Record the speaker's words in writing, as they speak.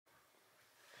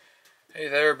Hey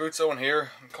there, Boots Owen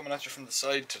here. I'm coming at you from the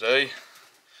side today.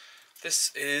 This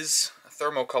is a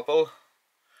thermocouple.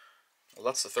 Well,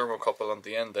 that's the thermocouple on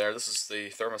the end there. This is the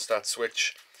thermostat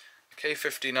switch.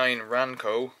 K59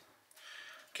 Ranco.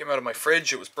 Came out of my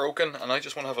fridge, it was broken, and I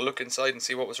just want to have a look inside and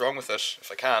see what was wrong with it,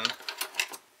 if I can.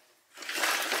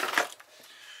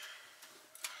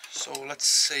 So let's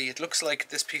see, it looks like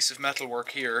this piece of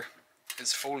metalwork here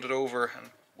is folded over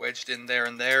and wedged in there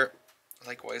and there.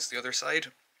 Likewise the other side.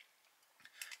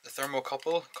 The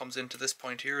thermocouple comes into this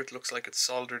point here. It looks like it's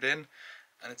soldered in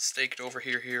and it's staked over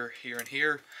here, here, here and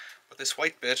here. But this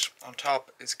white bit on top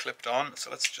is clipped on,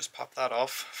 so let's just pop that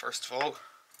off first of all.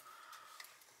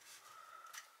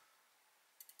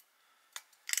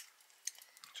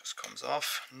 It just comes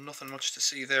off. Nothing much to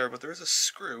see there, but there is a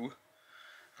screw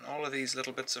and all of these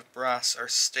little bits of brass are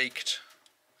staked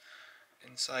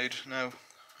inside. Now,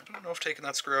 I don't know if taking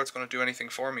that screw out is going to do anything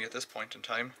for me at this point in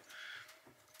time.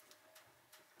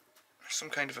 Some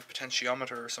kind of a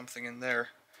potentiometer or something in there.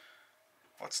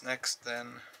 What's next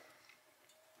then?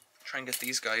 Try and get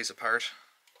these guys apart,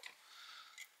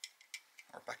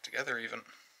 or back together even,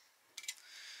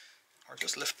 or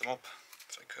just lift them up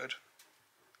if I could.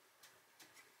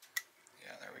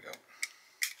 Yeah, there we go.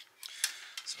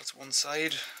 So that's one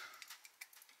side.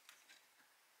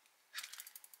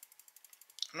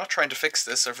 I'm not trying to fix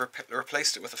this. I've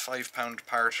replaced it with a £5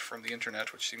 part from the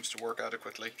internet, which seems to work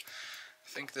adequately. I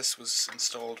think this was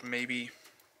installed maybe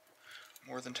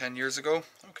more than 10 years ago.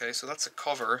 Okay, so that's a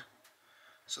cover.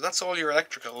 So that's all your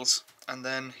electricals, and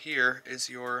then here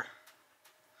is your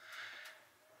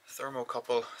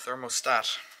thermocouple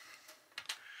thermostat.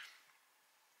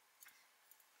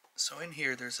 So in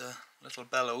here there's a little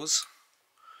bellows,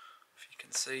 if you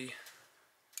can see.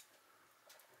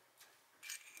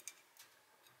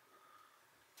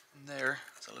 In there,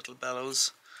 it's a little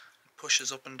bellows. It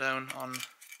pushes up and down on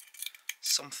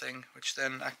something, which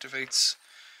then activates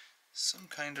some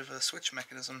kind of a switch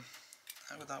mechanism.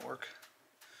 How would that work?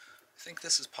 I think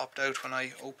this is popped out when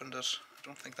I opened it. I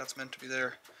don't think that's meant to be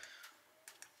there.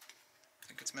 I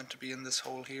think it's meant to be in this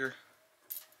hole here.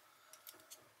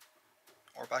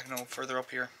 Or back, no, further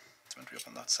up here. It's meant to be up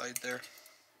on that side there,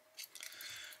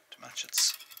 to match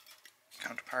its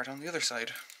counterpart on the other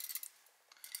side.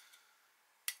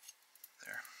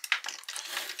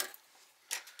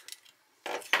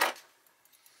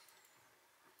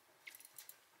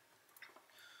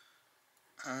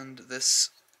 And this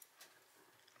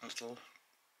little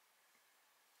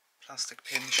plastic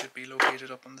pin should be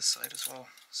located up on this side as well.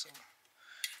 So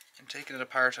in taking it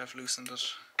apart, I've loosened it.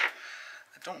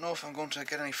 I don't know if I'm going to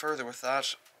get any further with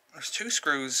that. There's two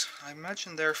screws. I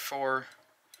imagine they're for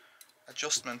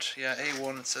adjustment. Yeah,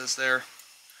 A1 it says there.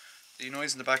 The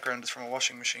noise in the background is from a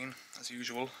washing machine, as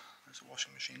usual. There's a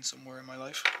washing machine somewhere in my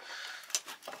life.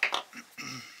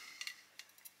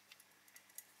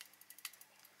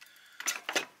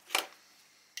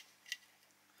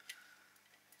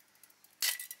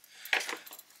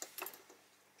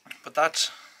 But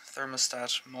that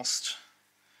thermostat must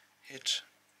hit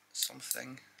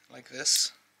something like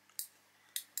this,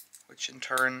 which in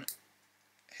turn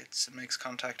hits and makes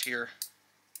contact here.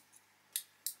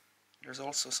 There's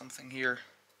also something here,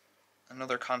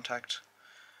 another contact.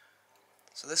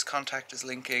 So this contact is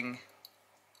linking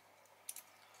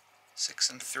 6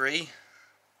 and 3,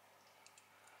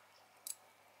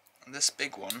 and this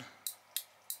big one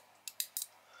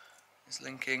is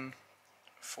linking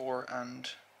 4 and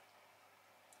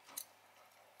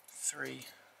 3.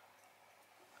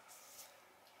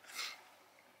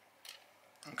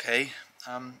 Okay,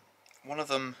 one of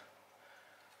them,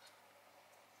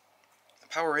 the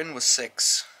power in was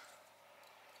 6,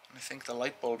 and I think the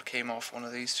light bulb came off one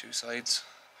of these two sides,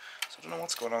 so I don't know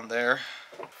what's going on there.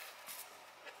 I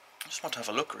just want to have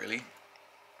a look really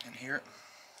in here,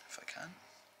 if I can.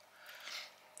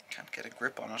 I can't get a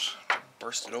grip on it to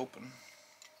burst it open.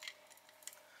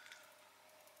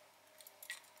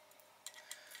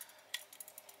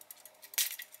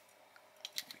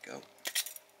 There we go.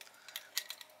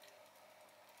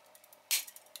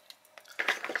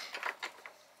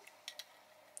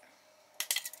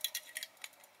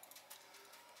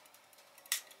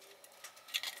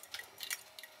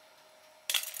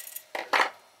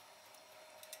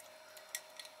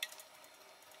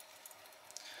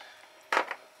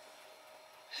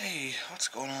 Hey, what's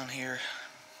going on here?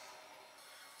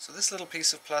 So this little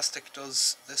piece of plastic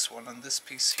does this one, and this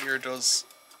piece here does,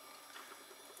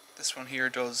 this one here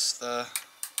does the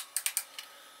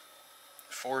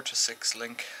 4 to 6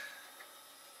 link.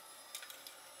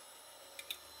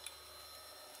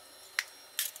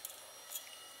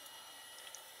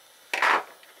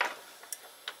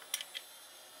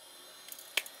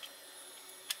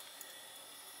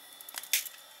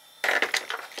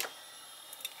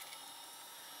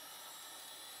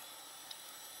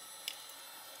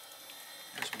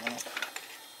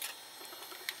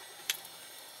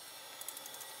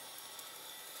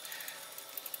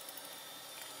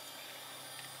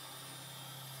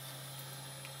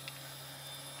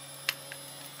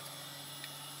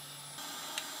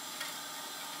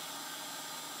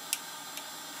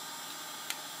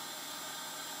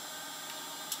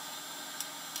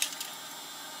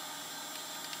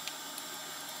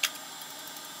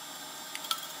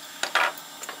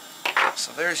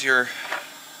 So there's your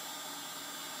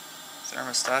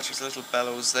thermostat. There's little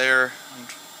bellows there, and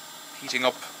heating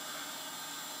up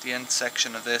the end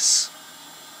section of this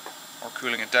or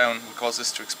cooling it down will cause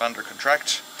this to expand or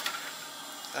contract.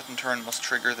 That in turn must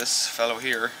trigger this fellow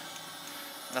here,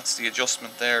 and that's the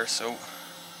adjustment there. So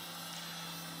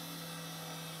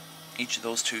each of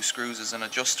those two screws is an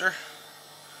adjuster.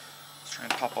 Let's try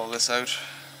and pop all this out.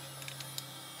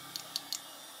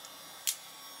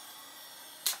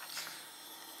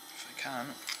 If I can.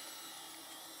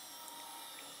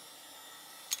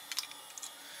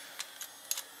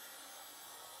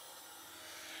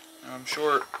 Now I'm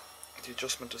sure the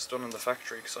adjustment is done in the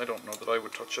factory, because I don't know that I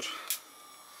would touch it.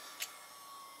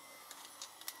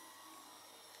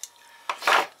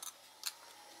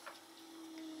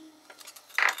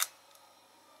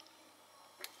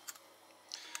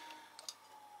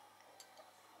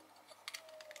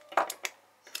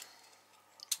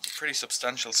 Pretty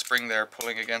substantial spring there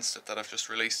pulling against it that I've just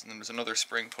released, and then there's another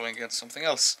spring pulling against something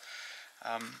else.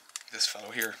 This fellow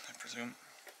here, I presume.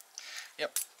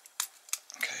 Yep.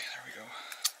 Okay, there we go.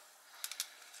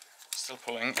 Still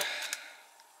pulling.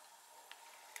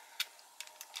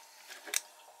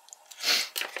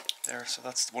 There, so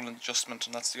that's one adjustment,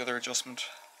 and that's the other adjustment.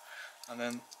 And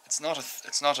then it's not a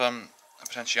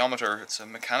potentiometer; it's a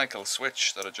mechanical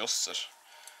switch that adjusts it.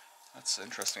 That's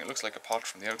interesting. It looks like a pot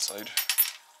from the outside.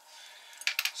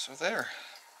 So there.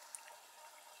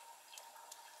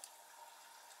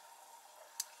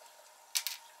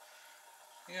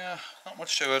 Yeah, not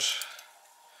much to it.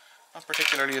 Not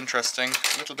particularly interesting.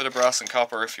 A little bit of brass and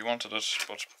copper if you wanted it,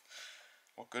 but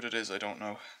what good it is I don't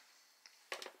know.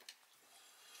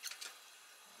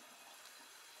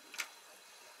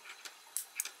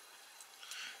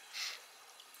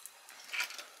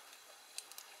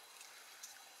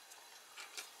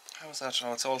 How's that?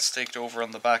 Oh, it's all staked over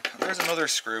on the back. There's another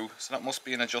screw, so that must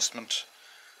be an adjustment.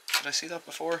 Did I see that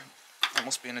before? That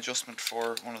must be an adjustment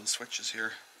for one of the switches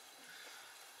here.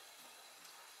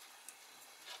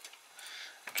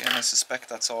 Again, I suspect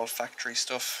that's all factory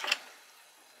stuff.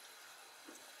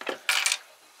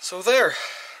 So there,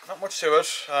 not much to it.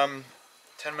 10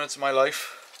 minutes of my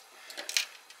life.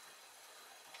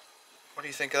 What do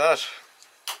you think of that?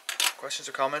 Questions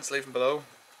or comments, leave them below.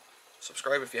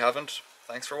 Subscribe if you haven't.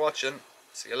 Thanks for watching.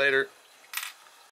 See you later.